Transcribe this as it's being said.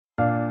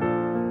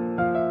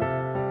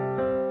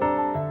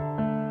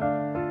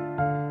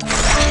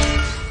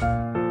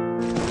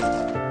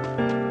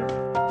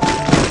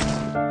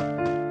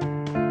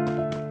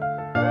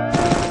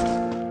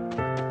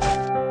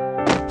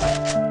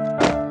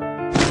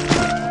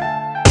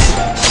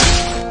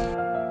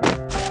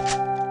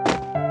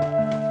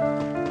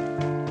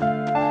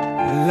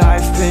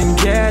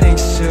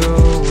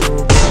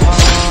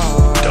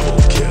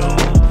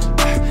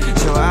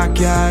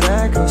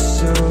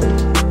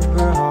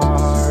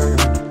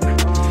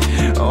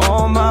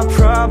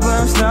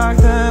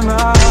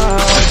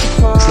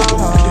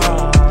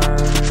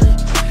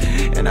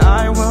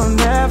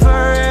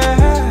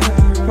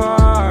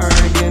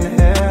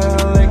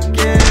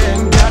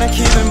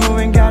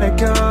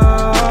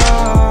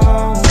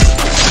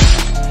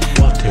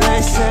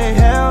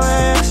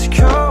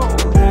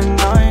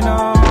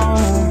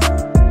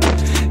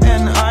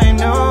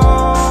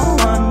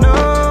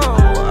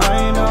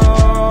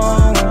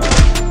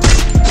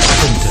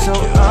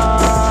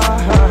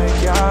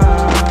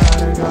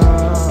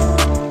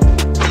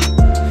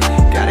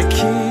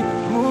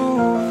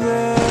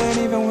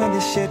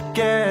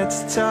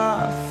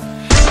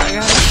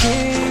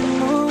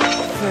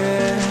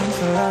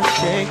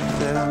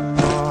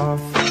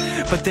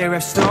but there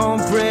are stone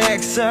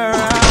bricks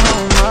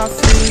around my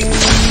feet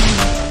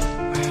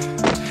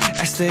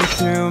as they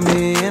threw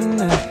me in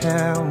the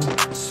hell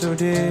so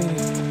deep.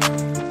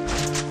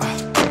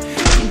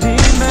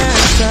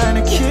 Demons trying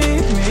to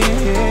keep me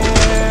here,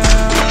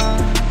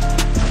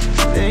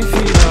 they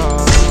feed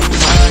off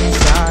my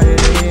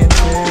anxiety and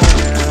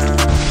fear.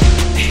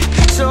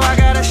 So I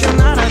gotta show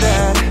none of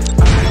that,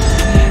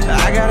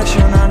 I gotta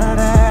show none of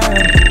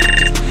that,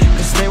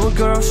 'cause they will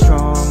grow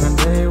strong and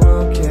they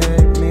will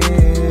kick me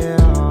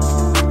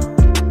off.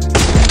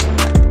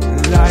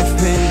 Life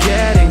been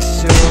getting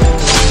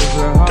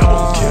super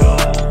hard,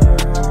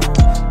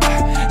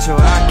 so I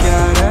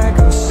gotta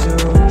go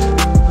super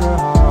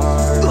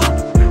hard.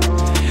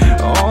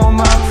 All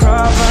my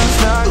problems,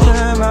 knock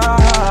them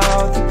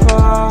out the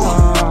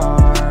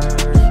park.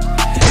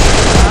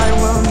 I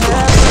will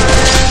never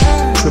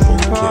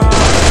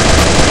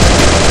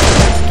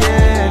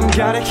again.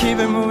 Gotta keep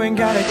it moving,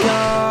 gotta go.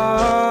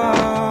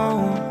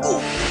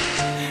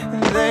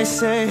 They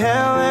say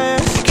hell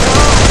is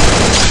cold,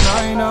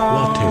 I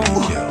know,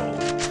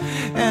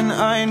 and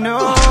I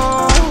know,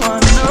 I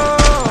know,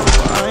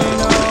 I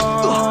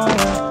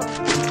know.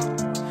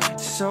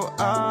 So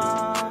I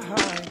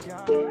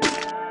got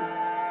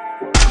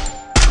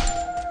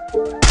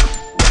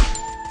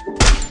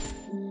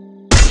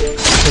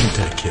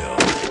Pentakill.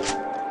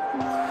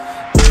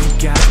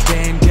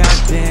 goddamn,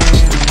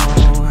 goddamn,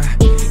 whoa.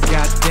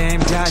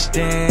 Goddamn,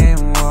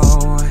 goddamn,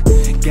 whoa.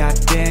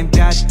 Goddamn,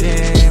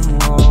 goddamn,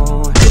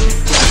 whoa.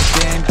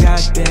 Goddamn,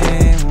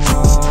 goddamn,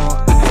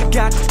 whoa.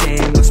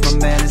 Goddamn, lost my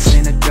manners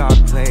in a dark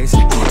place.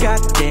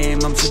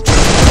 Goddamn, I'm so drunk.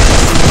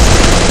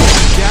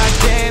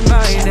 Goddamn,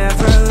 I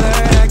never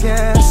learn, I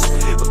guess.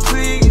 But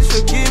please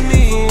forgive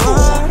me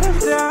what I've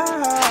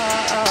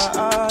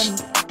done.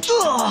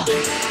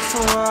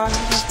 For what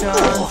I've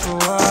done, for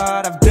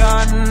what I've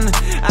done.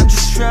 I'm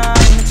just trying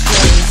to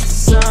chase the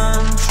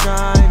sun,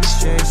 trying to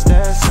chase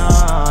the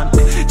sun.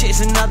 Chase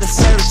another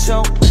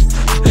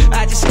serotonin,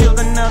 I just killed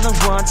another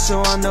one,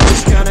 so I know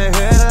it's gonna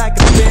hurt like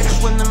a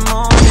bitch when the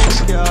morning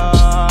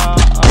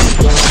comes.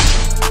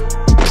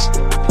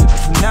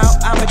 For now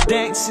I'ma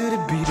dance to the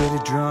beat of the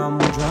drum,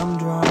 drum,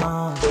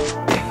 drum.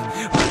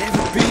 On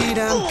every beat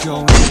I'm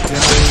going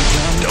down,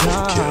 down,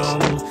 down.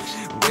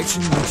 Way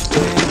too much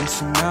pain,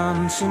 too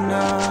numb, too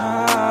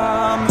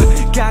numb.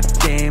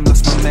 Goddamn,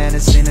 lost my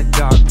manners in a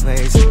dark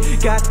place.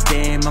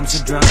 Goddamn, I'm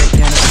so drunk I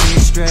can't see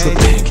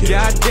straight.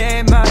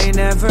 Goddamn, I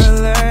never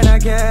learn, I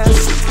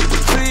guess.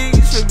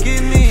 Please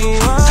forgive me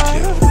what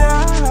I've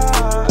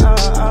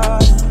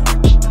done.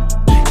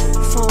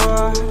 For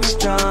what I've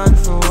done,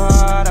 for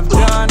what I've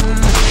done.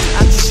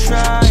 I'm just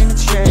trying to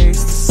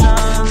chase the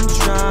sun,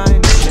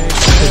 trying to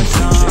chase the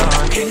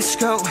sun. Hey, let's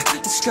go,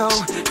 let's go,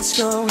 let's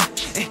go.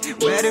 Hey,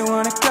 where do you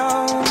wanna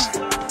go?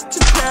 To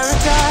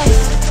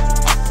paradise.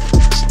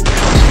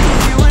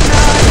 You and I,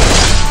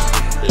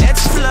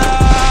 let's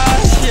fly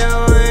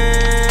away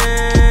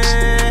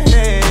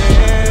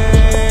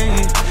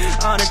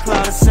on a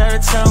cloud of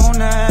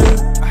serotonin.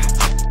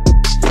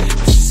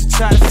 Just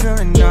tired of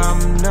feeling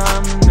numb,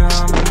 numb,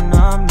 numb,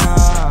 numb,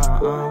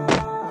 numb.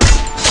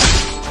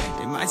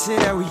 They might say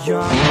that we're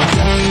young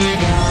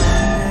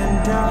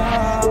and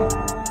dumb.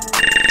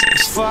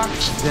 Fuck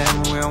them,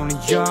 we're only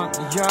young,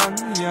 young,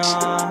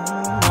 young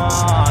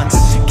ones.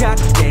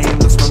 Goddamn,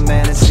 lost my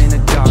manners in a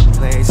dark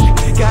place.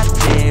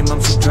 Goddamn,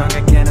 I'm so drunk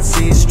I cannot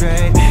see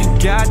straight.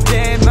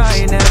 Goddamn,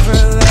 I never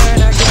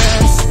learn, I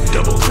guess.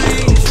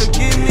 Please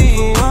forgive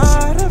me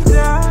what I've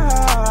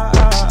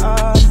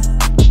done.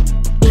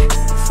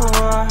 For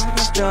what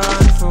I've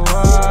done, for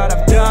what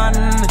I've done.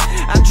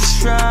 I'm just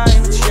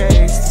trying to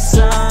chase the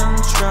sun,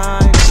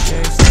 trying to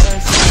chase the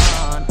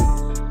sun.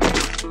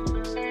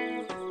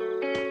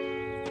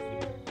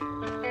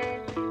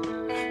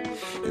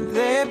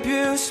 They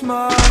abuse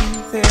my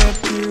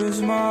feelings.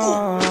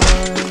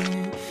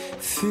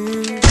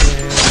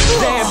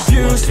 They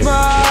abuse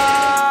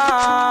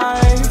my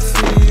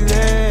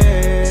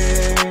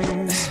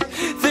feelings.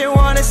 They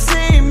wanna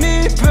see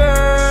me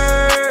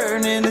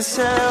burn in this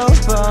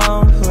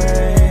hellbound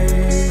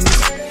place,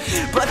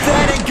 but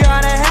that ain't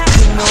gonna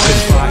happen no way.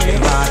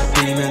 Fighting my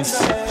demons,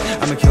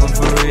 I'ma kill them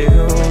for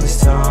real this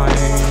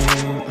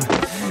time.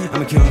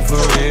 I'ma kill them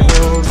for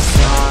real this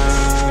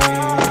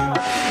time.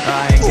 I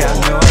ain't got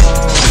no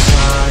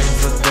time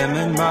for them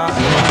in my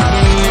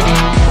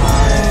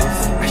life.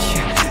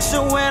 So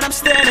when I'm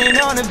standing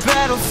on a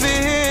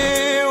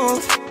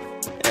battlefield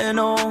and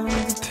all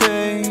the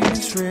pain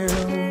is real,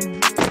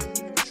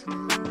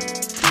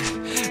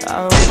 I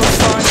hope I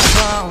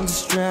found the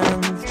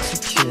strength to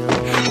kill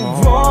them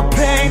all. War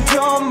paint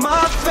on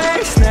my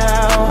face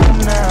now,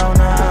 now,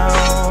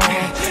 now.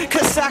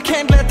 'Cause I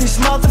can't let these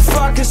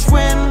motherfuckers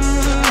win.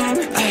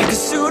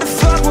 'Cause who the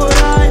fuck would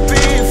I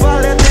be if I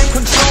let them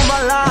control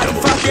my life?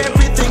 Fuck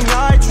everything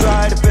I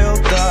try to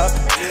build up.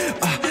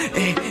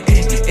 Ain't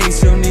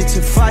no need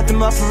to fight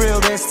them up for real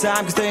this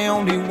time, 'cause they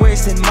only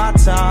wasting my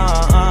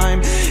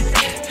time.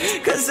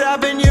 'Cause I've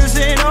been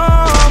using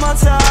all my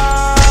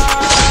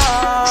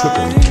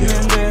time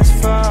in this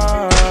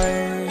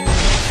fight.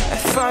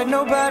 If I light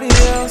nobody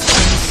else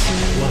can see.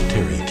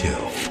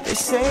 They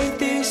say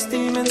these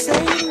demons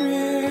ain't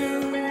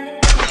real,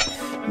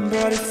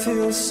 but it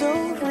feels so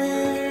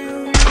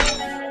real.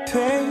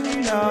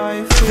 Pain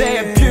I feel. They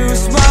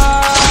abuse my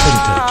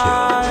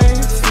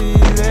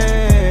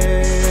feelings.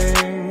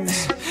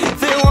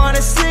 They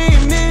wanna see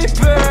me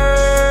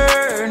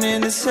burn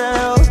in this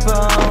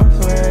hellbound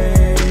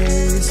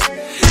place,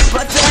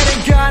 but that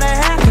ain't gonna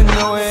happen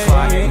no way.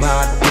 Fight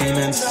my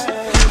demons,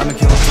 I'ma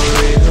kill 'em for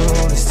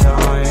real this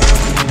time.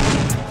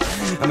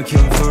 I'ma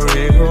kill 'em for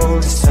real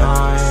this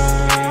time.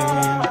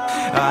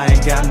 I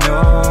ain't got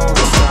no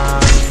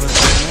time for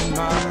living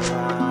my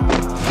life.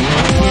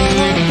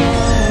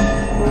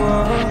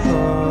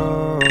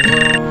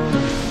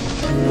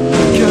 I'm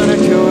not gonna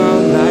go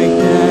out like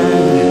that.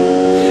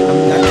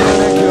 I'm not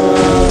gonna go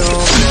out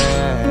all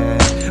bad,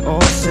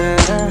 all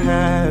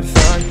sad,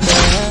 fuck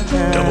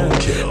that. Double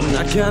kill. I'm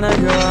not gonna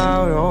go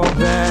out all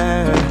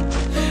bad.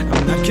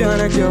 I'm not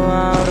gonna go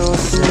out all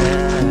sad.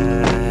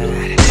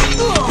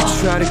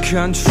 Try to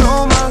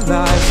control my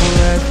life and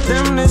let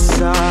them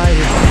decide.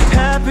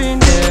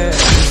 Happiness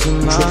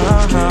is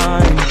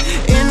mine.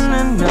 In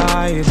the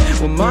night,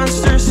 when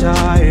monsters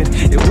hide,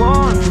 they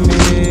want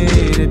me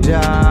to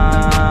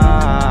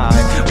die.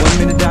 Want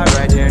me to die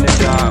right here in the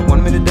dark.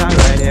 Want me to die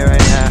right here,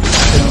 right now.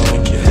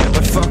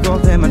 But fuck all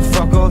them and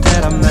fuck all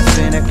that. I'm not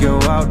gonna go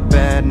out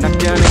bad. Not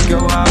gonna go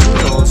out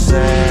all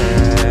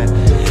sad.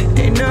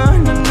 Hey, no,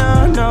 no, no,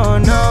 no,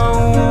 no.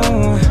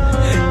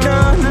 No,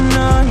 no,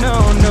 no, no,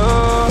 no.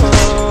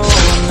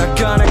 Not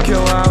gonna go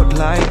out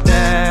like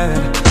that.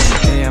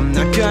 Hey, I'm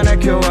not gonna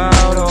go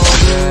out all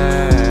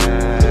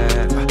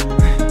bad.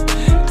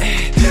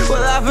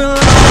 Well, I've been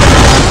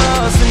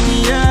lost in the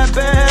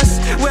abyss,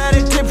 where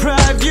they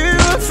deprive you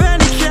of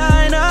any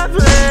kind of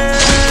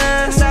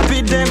bliss. I'd be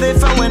damned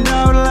if I went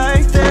out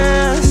like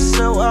this,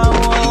 so I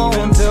won't.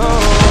 Even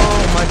though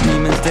my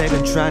demons, they've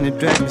been trying to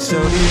drag me so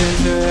deep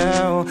into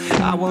hell,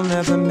 I will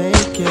never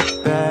make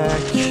it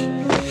back.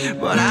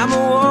 But I'm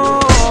a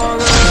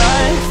walker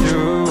right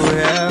through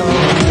hell,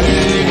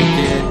 make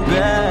it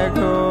back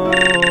home.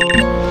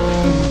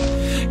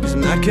 'Cause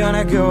I'm not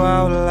gonna go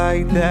out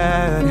like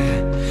that.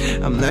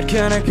 I'm not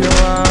gonna go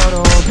out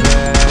all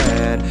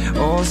bad,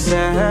 all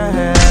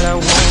sad. I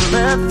won't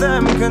let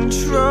them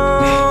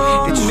control me.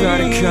 They try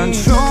to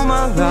control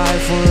my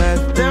life, won't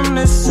let them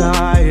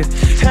decide.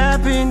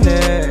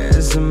 Happiness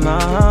is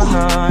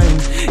mine.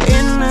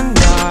 In the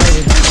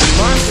night, the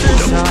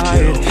monsters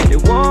hide. They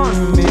want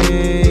me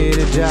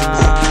to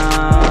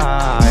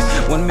die.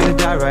 Want me to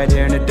die right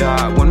here in the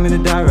dark. Want me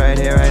to die right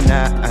here, right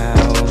now.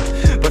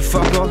 But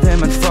fuck all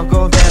them and fuck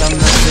all that. I'm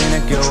not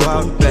gonna go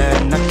out bad.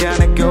 Not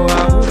gonna go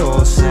out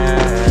all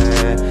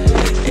sad.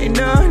 Hey,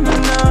 no, no,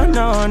 no,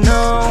 no, no.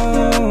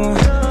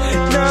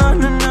 No,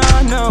 no, no,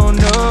 no,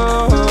 no.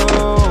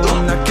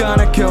 I'm not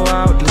gonna go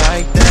out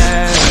like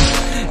that.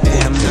 Hey,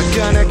 I'm not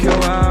gonna go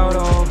out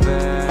all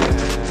bad.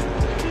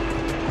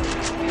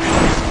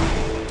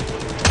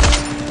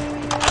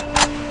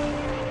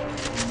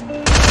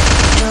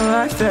 A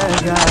life that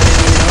got it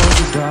goes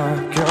so dark,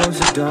 goes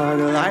so dark.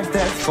 A life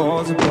that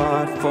falls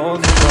apart,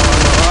 falls apart.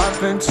 I've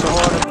been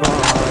torn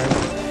apart.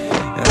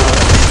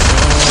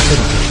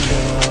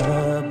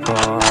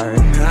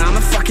 I'm a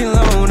fucking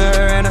loner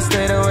and I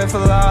stayed away for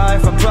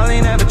life. I'll probably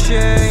never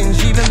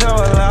change, even though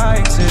I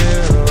like to.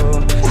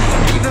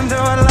 Even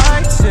though I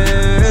like to,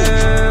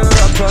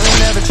 I'll probably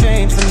never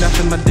change for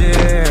nothing, my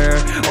dear.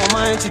 All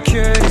my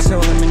insecurities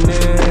holding me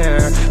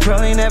near.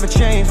 Probably never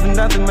change for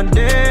nothing, my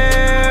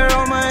dear.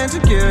 All my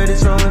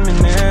insecurities holding me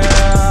near.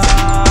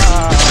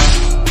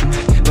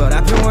 But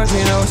I've been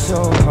working oh so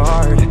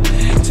hard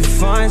to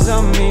find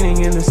some meaning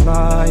in this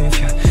life.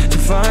 To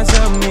find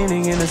some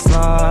meaning in this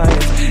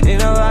life. In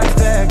a life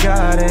that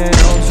got it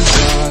goes so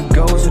dark,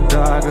 goes so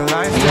dark. A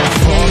life that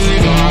falls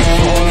apart,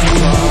 falls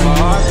apart. My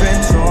heart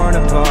been torn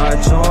apart,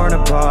 torn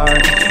apart.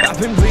 I've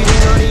been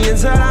bleeding on the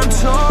inside, I'm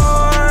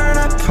torn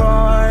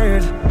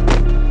apart.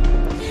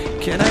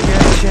 Can I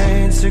get a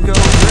chance to go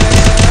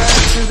back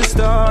to the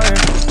start?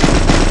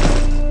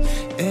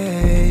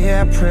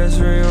 Yeah, press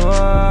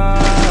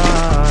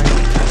rewind.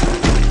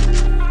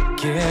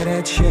 Get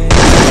a chance.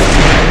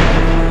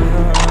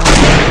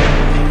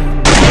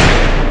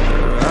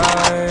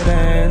 Right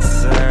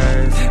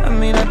answers. I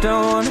mean, I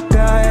don't wanna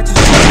die, I just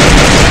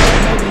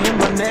maybe in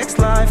my next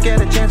life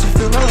get a chance to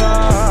feel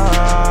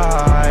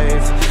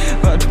alive.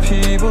 But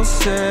people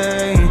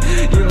say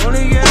you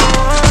only get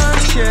one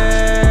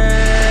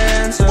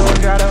chance, so I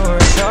gotta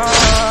work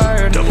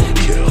hard. Double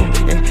kill.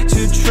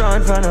 To try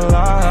and find a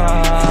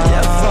life.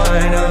 Yeah,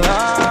 find a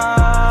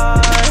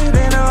life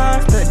in a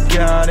life that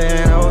got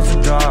it goes so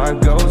dark,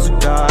 goes so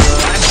dark. A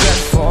life that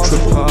falls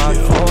apart,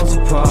 falls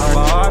apart.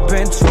 My heart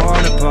been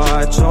torn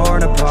apart,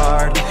 torn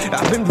apart.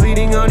 I've been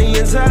bleeding on the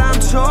inside, I'm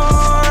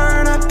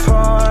torn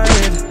apart.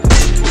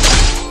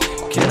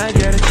 Can I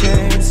get a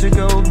chance to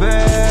go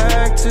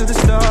back to the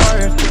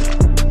start?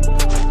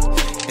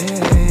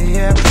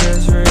 Yeah,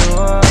 press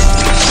rewind.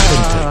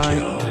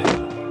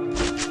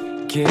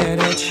 Get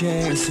a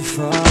chance to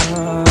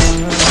find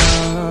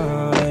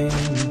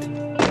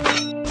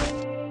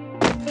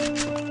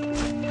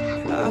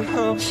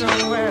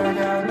somewhere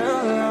down the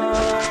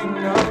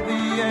line, I'll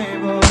be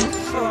able to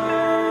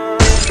find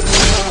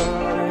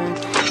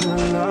the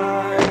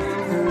light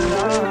in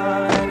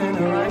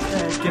the life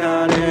that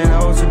got in.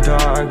 Goes so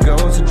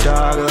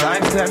dark,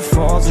 life that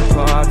falls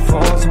apart.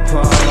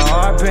 My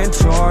heart been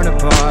torn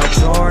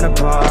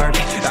apart.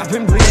 I've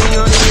been bleeding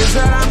on the years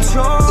that I'm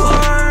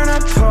torn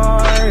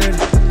apart.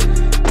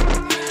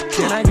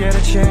 Can I get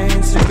a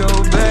chance to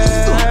go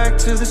back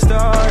to the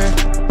start?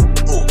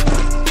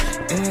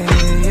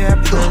 Yeah,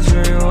 press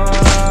rewind.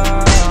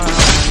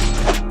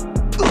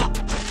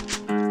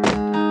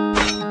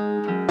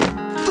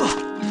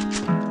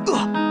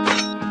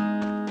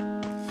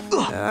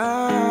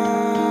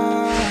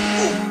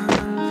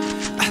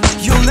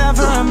 You'll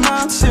never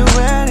amount to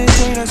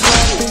anything, that's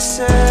what they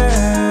say.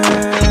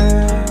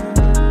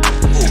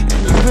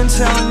 And you've been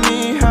telling me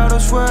how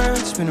those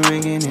words been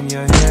ringing in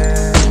your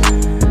head.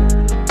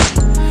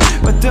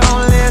 But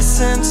don't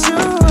listen to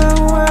a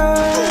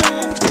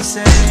word they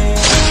say.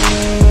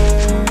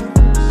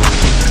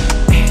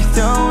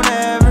 Don't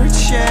ever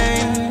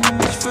change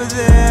for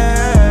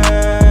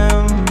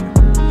them.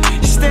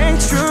 Stay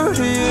true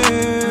to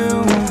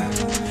you,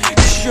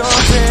 'cause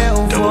you're real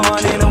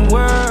one in a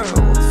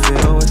world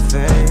filled with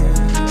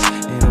fakes,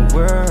 in a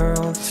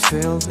world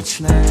filled with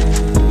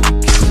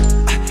snakes,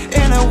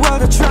 in a world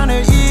that's trying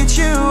to eat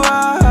you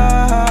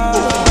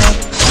up,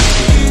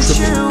 eat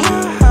you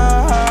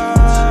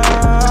up,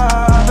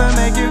 and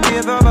make you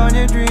give up on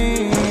your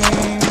dreams,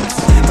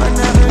 but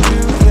never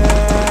do that.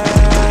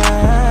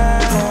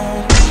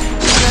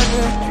 You got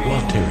big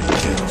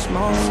dreams in a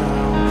small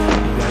town.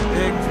 You got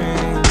big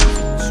dreams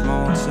in a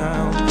small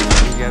town.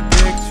 You got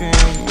big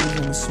dreams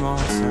in a small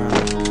town.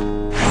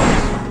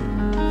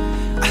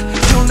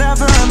 You'll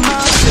never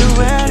amount to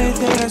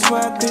anything, that's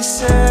what they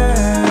say.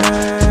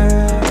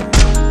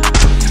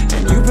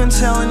 And you've been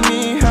telling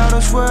me how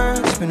those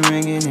words been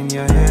ringing in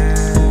your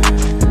head.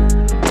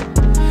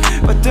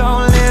 But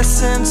don't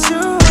listen to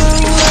a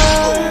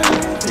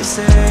word they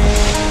say.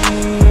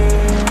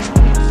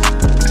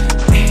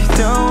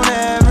 Don't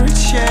ever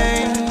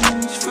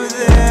change for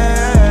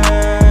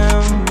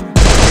them.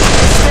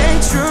 Stay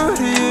true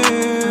to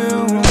you.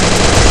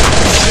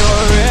 You're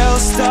a real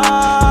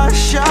star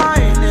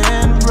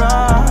shining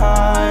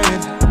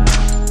bright,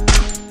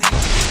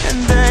 and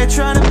they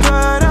try to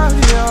put out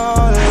your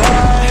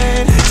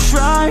light.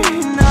 Try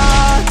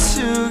not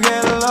to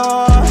get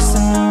lost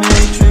in the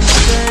matrix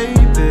they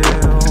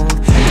build.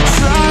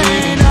 Try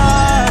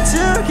not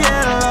to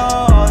get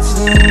lost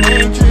in the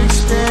matrix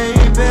they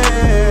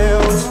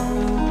build.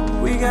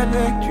 We got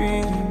big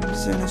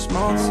dreams in a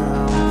small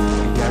town.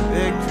 We got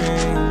big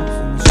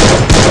dreams in a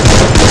small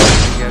town.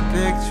 We got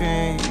big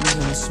dreams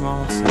in a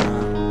small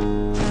town.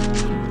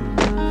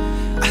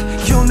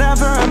 You'll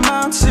never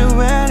amount to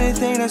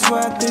anything, that's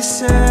what they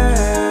say.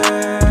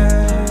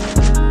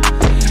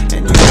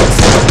 And you can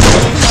tell me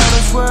how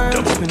those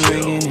words been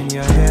ringing in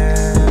your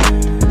head.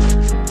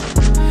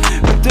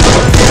 But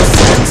don't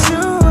listen to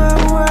a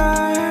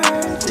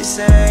word they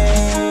say.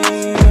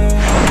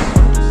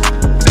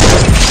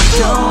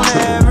 Don't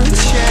ever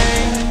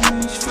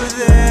change for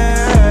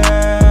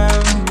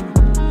them.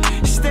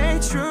 Stay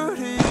true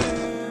to you.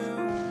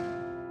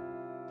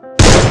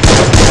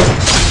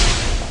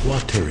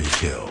 Watery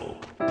Hill.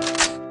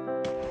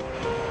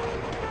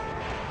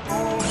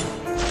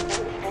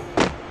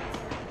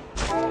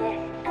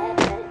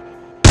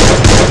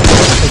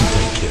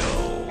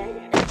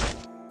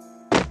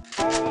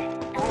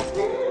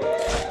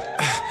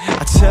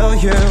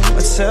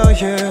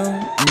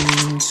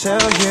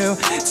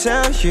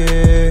 Tell you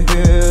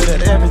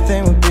that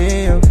everything will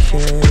be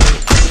okay.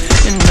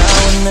 And I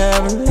will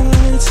never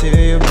lie to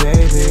you,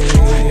 baby.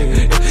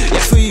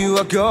 Yeah, for you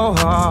I go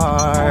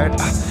hard.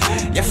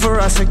 Yeah, for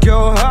us I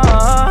go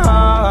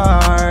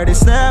hard.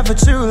 It's never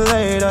too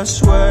late, I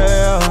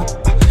swear.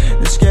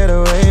 Let's get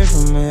away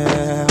from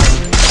here.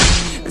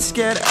 Let's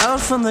get out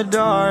from the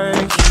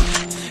dark,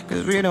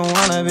 'cause we don't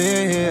wanna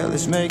be here.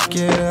 Let's make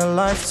it a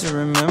life to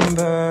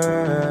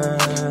remember.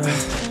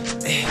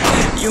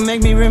 You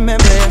make me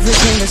remember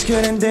everything that's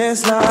good in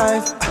this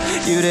life.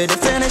 You the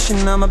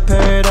definition of my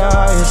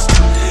paradise.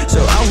 So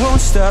I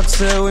won't stop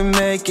till we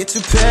make it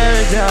to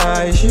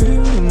paradise.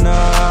 You and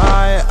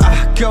I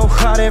go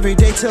hard every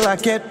day till I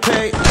get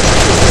paid. I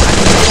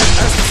can get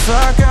us the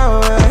fuck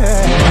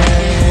away,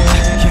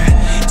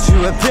 to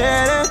a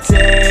better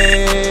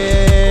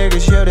day,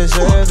 'cause you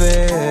deserve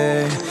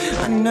it.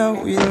 I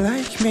know you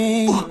like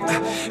me,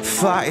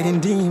 fighting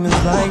demons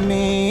like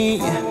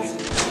me.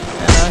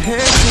 I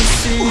hate to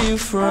see you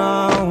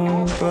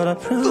frown, but I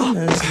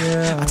promise you,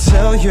 I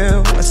tell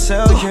you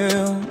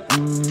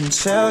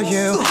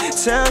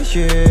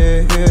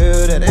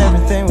that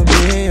everything will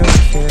be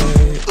okay.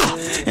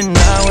 And I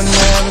will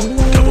never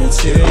lie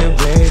to you,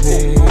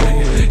 baby.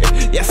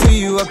 Yeah, for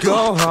you I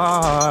go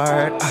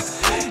hard.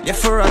 Yeah,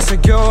 for us I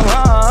go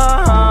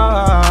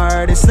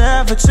hard. It's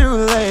never too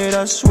late,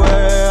 I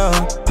swear.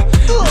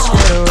 Let's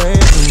get away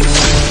from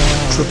here.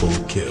 Triple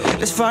kill.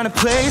 Let's find a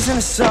place in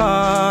the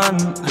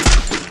sun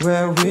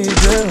where we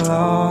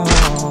belong.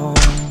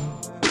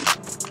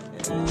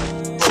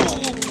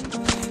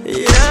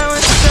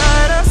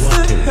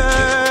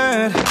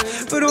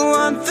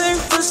 one thing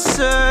for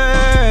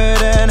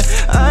certain,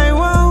 I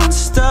won't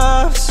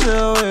stop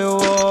till we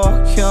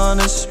walk on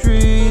the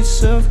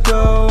streets of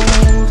gold.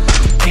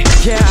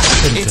 Yeah,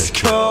 it's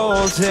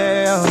cold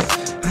here,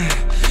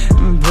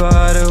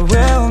 but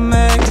we'll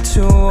make it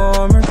to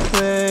warmer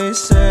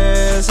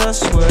places, I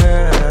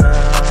swear.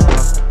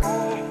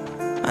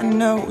 I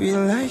know you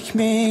like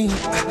me,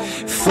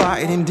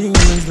 fighting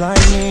demons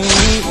like me,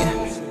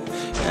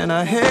 and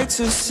I hate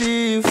to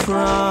see you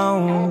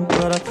frown,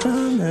 but I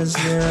promise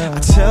you, I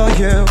tell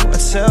you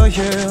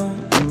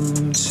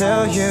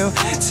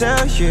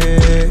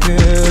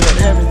that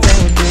everything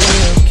will be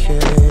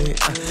okay,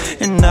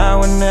 and I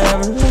will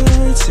never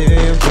lie to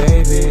you,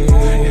 baby.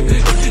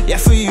 Yeah,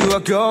 for you I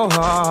go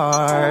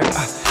hard,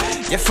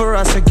 yeah, for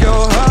us I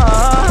go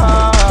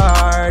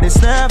hard.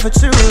 It's never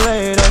too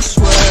late, I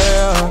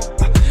swear.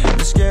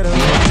 Let's get away.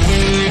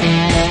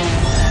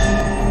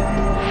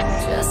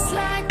 Just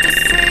like the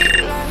street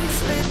lights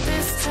lit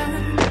this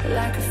town,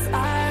 like a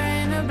fire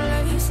in a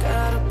blaze,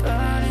 gotta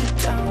burn it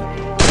down.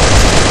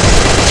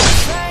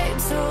 Afraid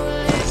to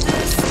leave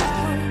this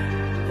out,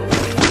 we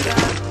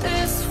got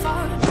this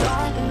far,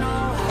 don't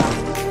know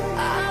how. I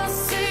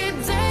see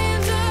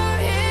danger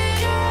in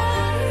your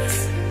eyes,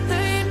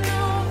 they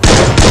know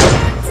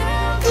we're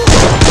down.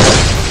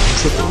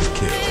 Triple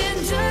kill.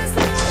 Just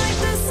like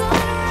the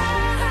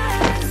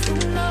sunrise, you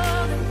know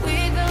that we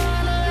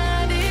gonna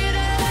let it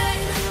out.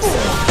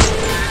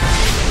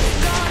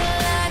 Gonna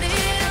let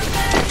it out.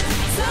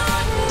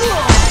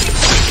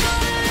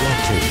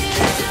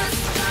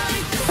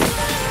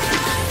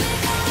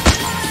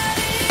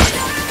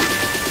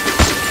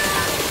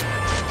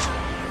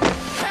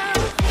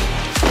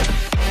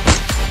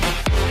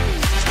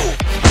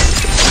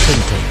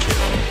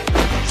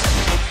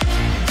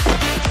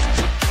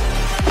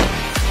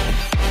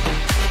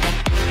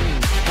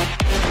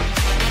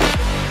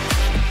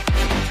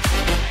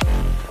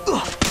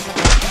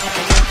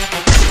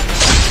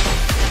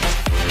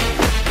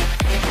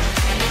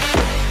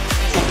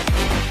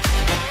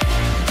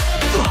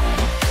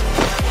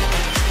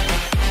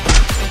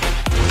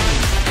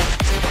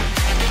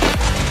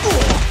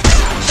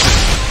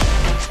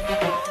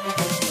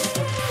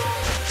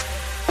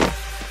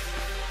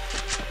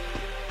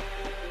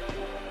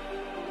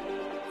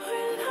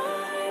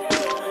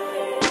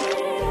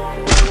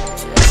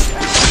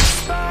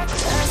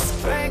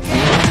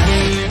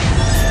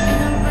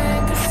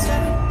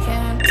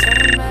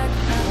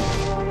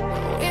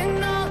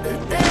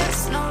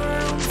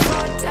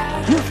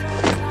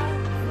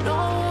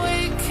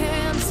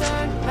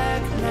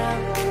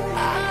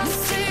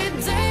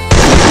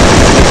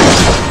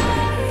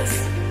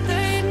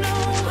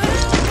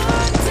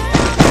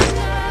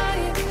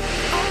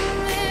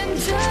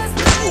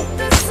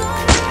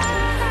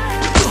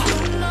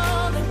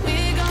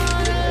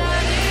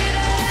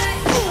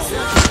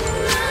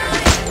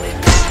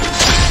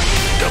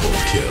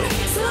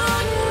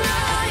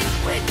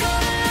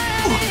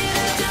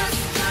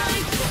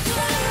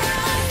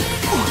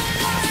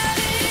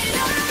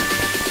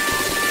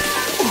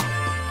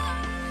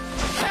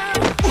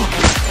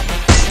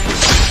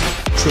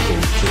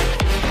 Triple kill.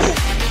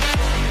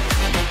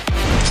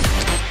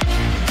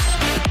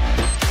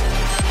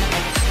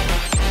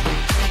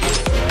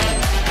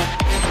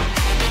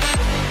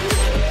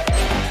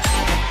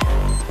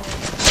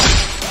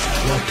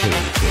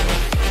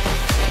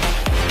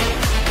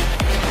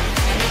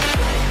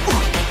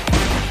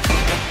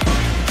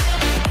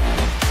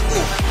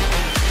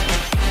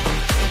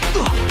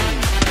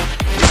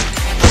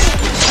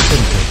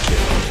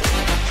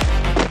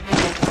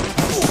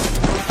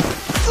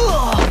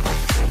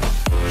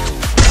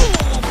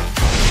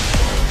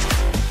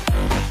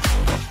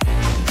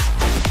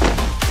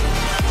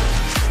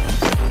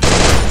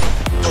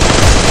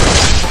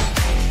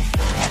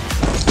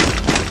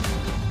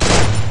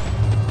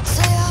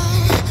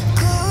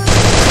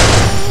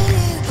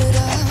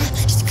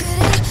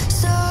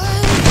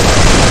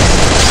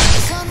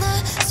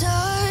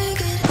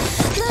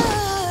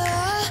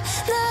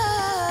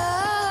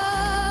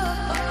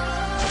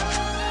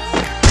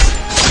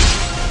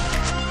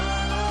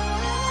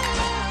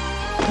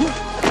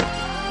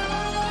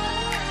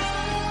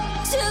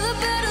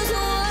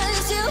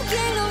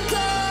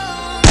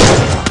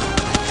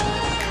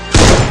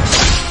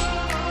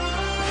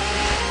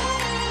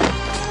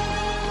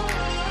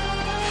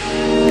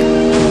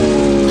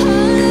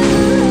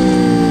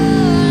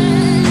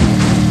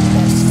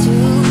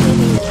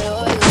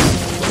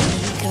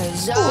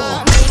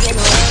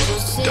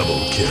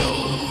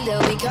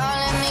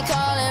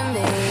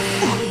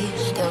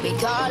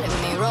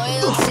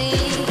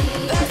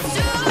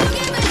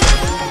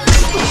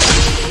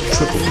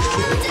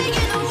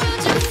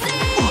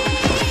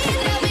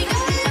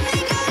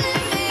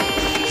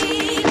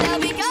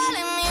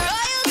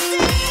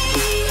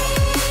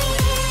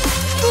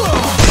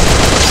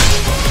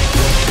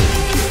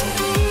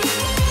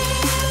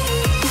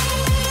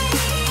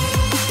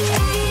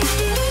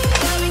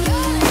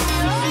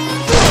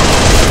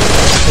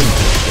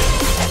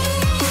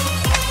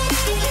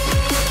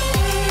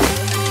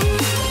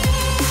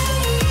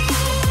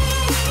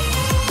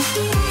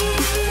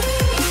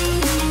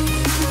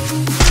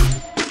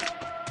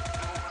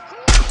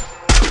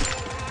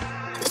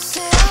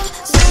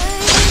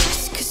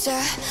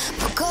 sea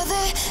poco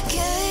de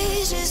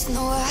gauges.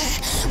 No, I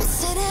won't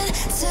sit and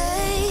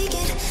take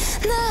it.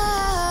 No,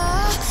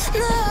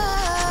 no.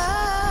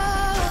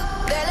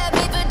 They let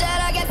me for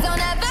dead, I guess I'll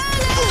never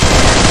live.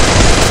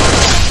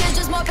 There's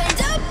just more pain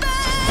to bear.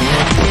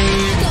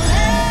 Don't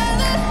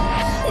never,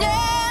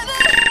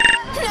 never,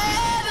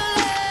 never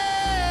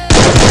live.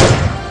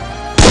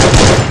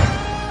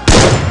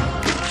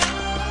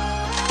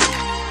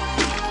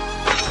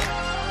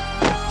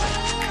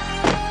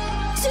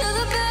 To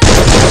the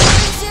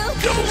best, you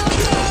Double can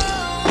kill. go.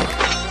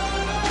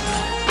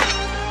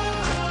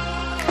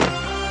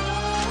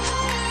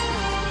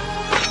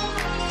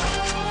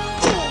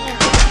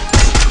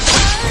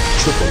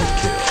 Triple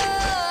kill.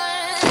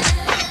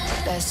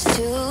 Best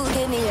to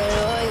give me your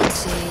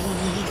loyalty,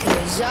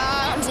 'cause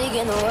I'm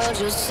taking the world,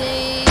 you'll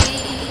see.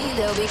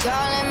 They'll be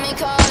calling me,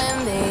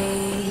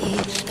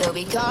 they'll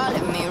be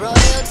calling me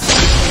royalty.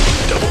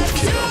 Double Best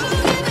to kill.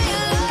 give me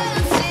your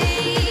loyalty,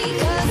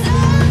 'cause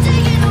I'm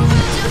taking the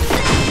world, you'll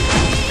see.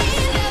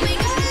 They'll be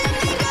calling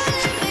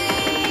me,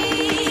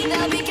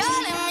 they'll be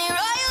calling me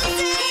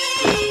royalty.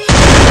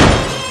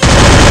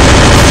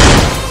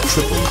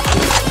 Triple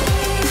kill.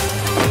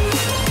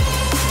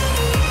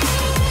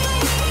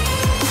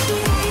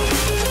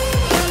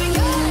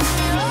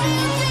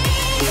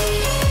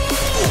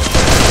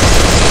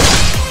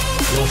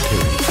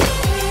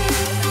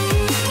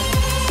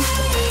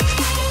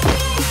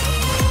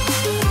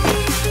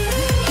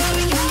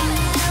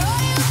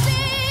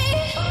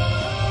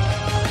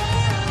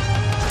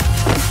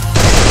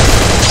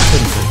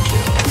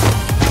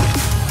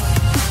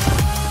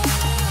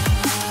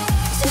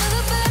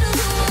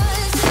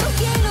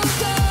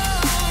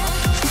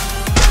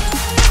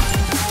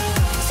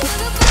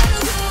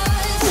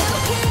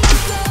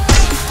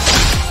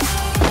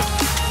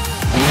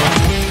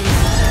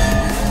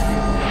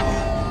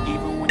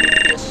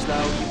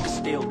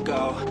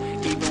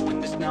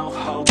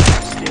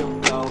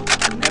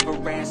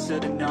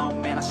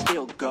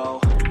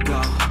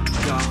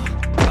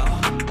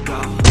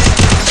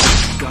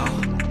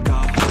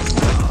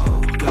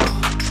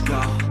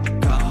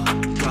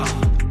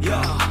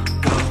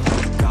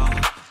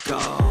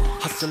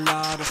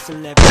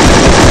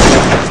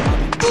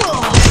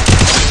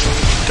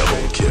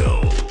 Double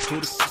kill. To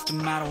the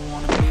system, I don't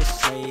wanna be a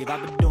slave.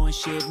 I've been doing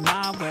shit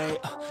my way,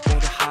 or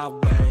the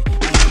highway.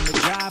 And in the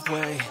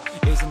driveway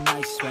is a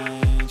nice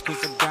range,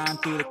 'cause I grind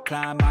through the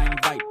climb, I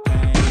invite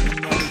pain.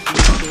 And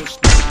everything bitch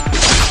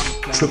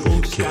now, Triple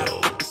just gotta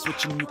kill. flip the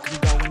switch and you can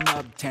go and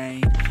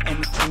obtain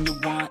anything you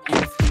want,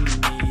 anything you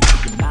need.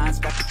 Your mind's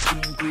got the key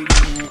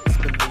ingredient, it's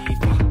belief.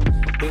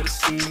 Build a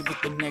seed with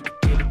the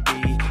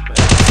negativity, but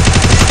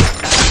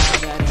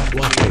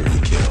Qualquer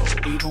kill.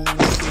 even when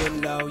you feel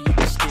low, you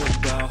can still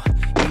go.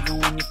 Even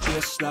when you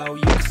feel slow,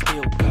 you can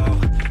still go.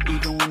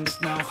 Even when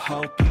there's no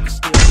hope, you can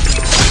still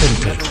go.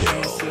 Never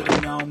answer to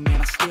no,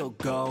 man, I still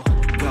go.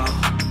 Go,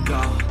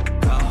 go,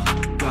 go,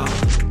 go,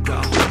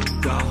 go,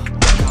 go, go,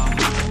 go,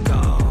 go,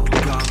 go,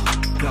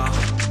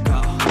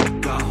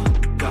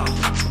 go,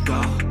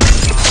 go,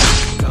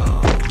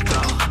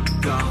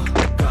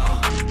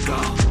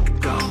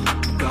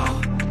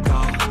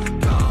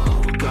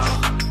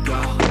 go,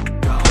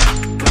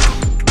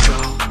 go,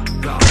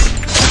 go,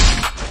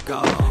 go,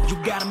 you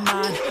got a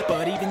mind,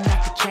 but even that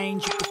could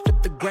change. You can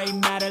flip the gray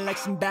matter like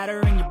some batter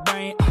in your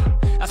brain.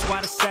 That's why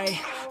I say,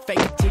 fake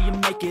it till you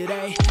make it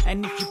A.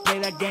 And if you play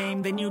that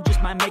game, then you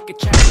just might make a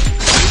change.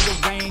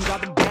 Rearrange all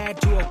the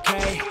bad to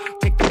okay.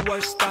 Take the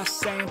worst thoughts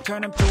saying,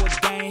 turn them to a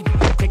game.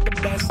 Take the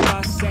best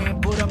thoughts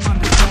saying, put them on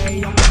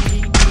display. On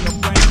repeat in your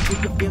brain till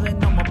you're feeling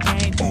no more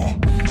pain.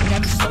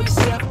 Never slow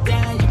yourself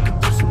down, you can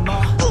do some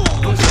more.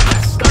 Push the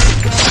best of the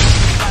gun,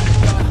 find the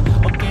door,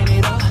 open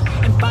it up,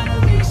 and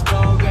finally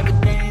explore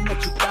everything that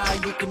you thought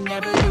you could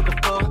never do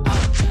before.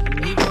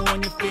 And even when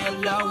you feel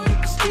low, you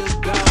can still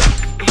go.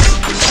 Even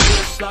when you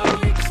feel slow,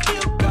 you can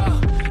still go.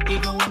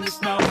 Even when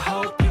there's no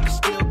hope, you can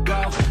still go.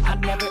 I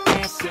never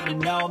answer to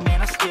no,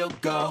 man, I still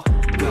go.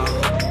 Go,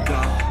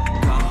 go,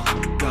 go,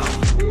 go,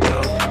 go,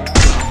 go,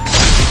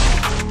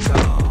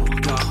 go,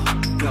 go,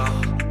 go,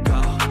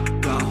 go,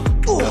 go, go.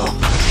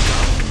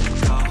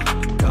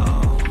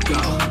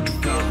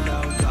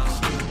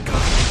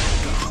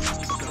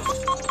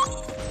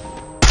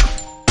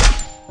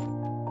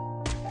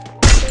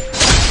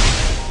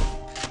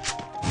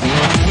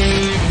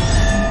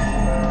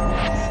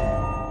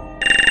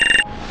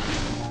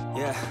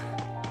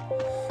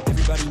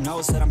 Everybody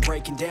knows that I'm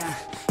breaking down.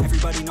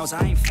 Everybody knows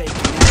I ain't faking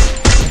now.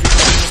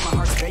 Everybody knows my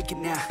heart's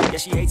vacant now. Yeah,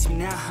 she hates me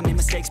now, I made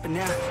mistakes, but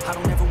now I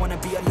don't ever wanna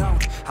be alone.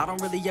 I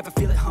don't really ever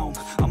feel at home.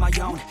 On my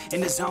own, in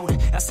the zone,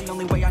 that's the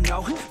only way I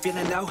know.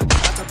 Feeling low,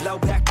 about to blow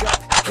back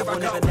up. I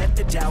won't ever let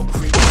the doubt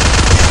creep.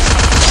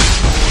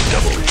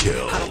 Double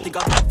kill. I don't think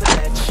I'll ever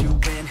let you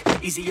in.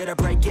 Easier to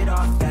break it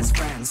off best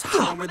friends. I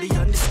don't really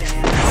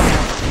understand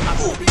myself. I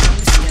don't really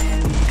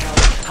understand me help.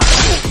 I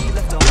don't really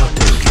left alone.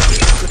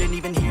 Couldn't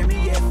even hear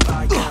me if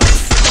I yelled.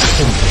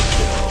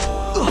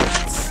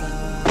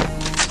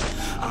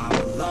 I'm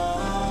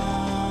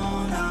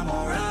alone, I'm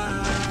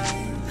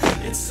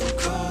alright. It's so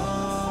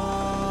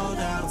cold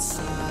outside.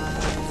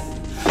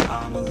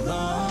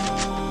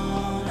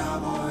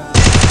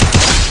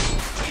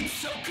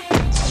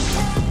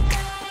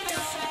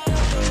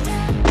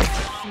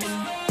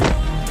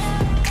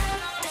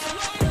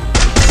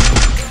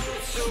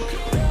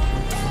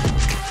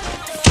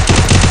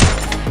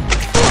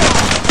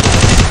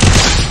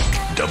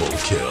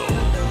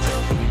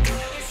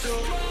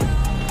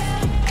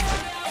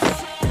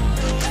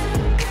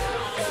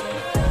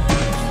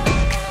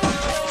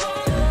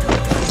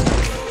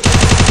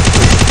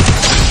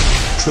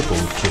 Triple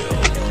kill.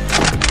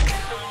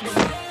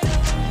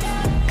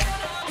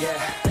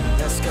 Yeah,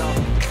 let's go.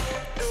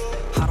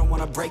 I don't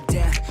wanna break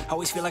down. I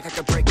always feel like I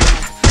could break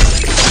down. But I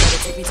never let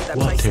it take me to that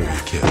place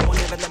now. I won't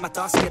ever let my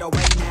thoughts get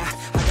away now.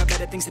 I got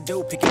better things to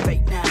do, picking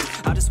fate now.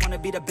 I just wanna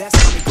be the best,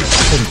 call me great.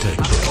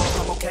 I don't know if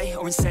I'm okay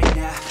or insane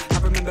now. I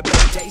remember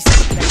better days in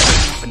the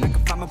playground, but I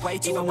can find my way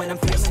even when I'm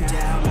feeling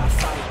down. I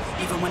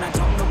fight, even when I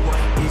don't know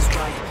what is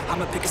right.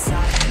 I'ma pick a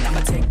side and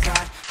I'ma take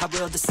pride. I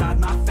will decide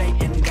my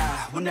fate and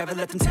I will never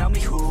let them tell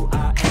me who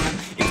I am.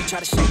 If you try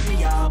to shake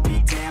me, I'll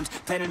be damned.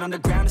 Planet on the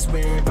ground is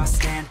where I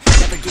stand.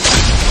 Never give up,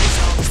 it's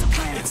always the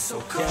plan. It's so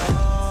cold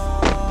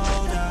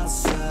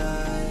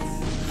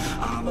outside,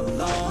 I'm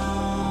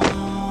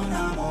alone,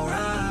 I'm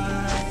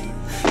alright.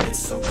 It's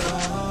so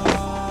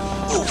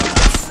cold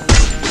outside,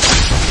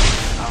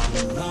 I'm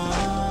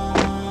alone,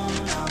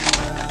 I'm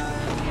alright.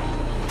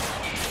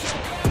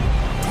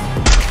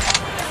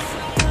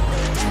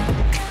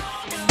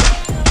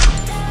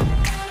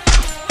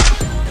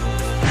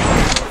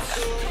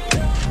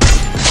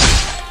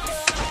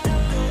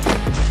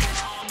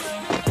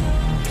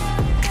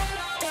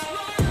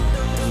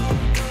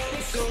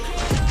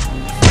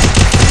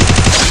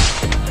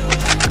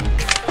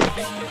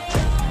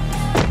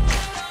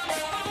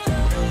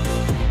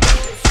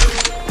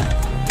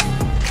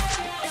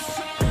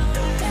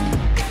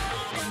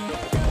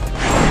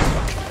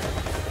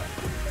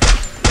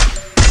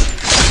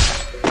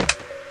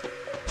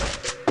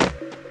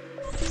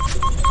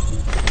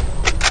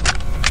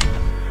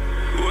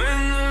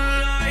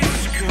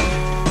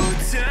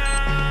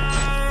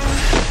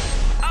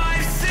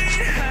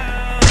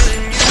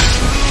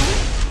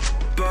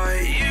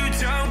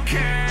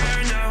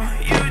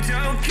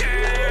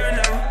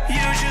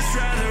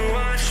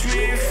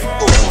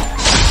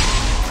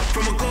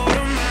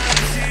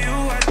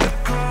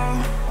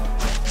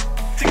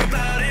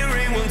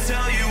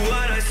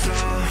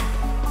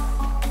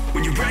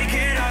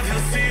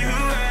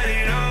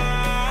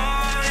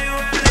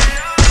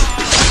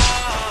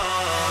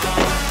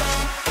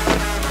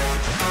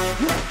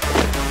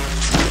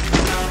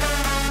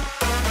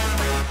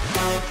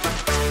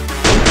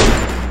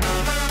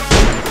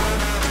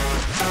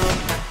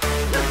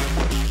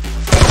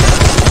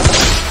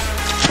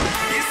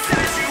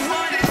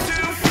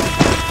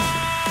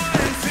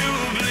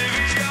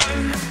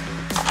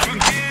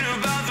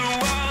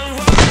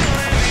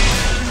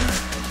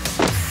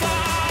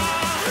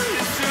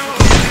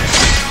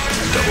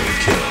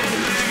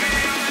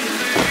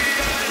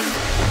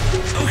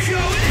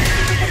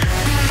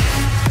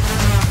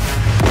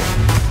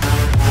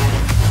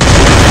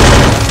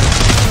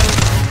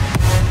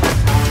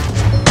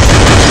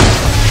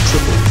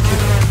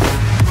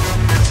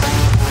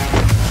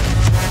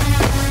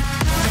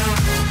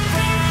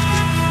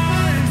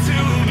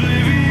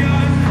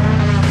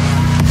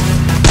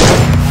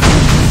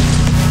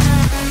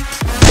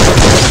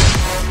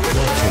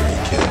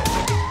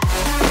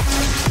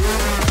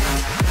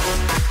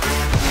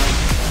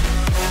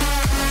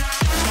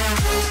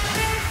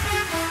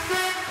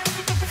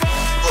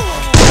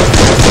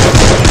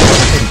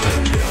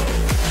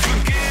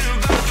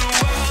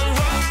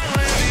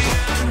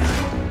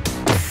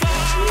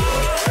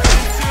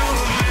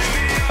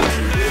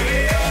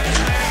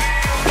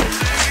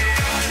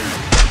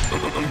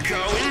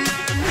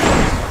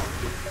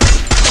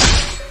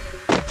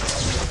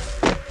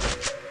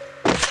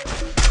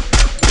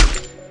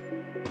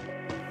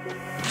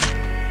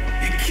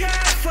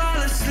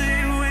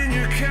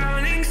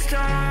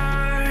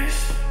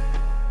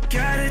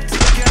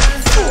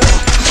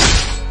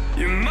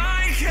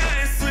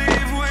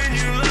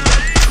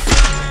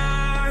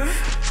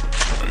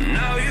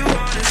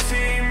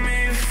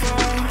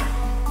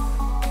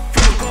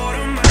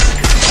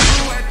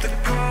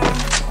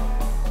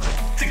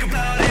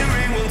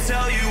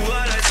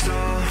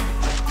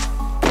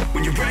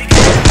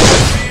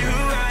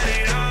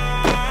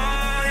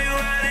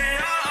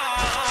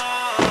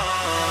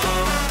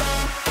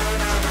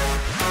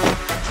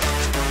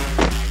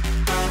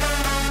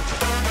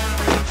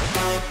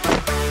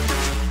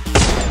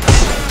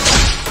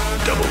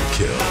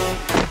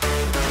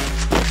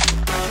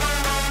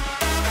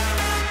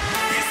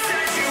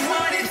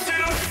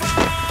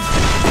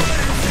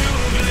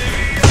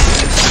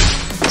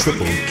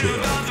 Triple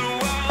kill.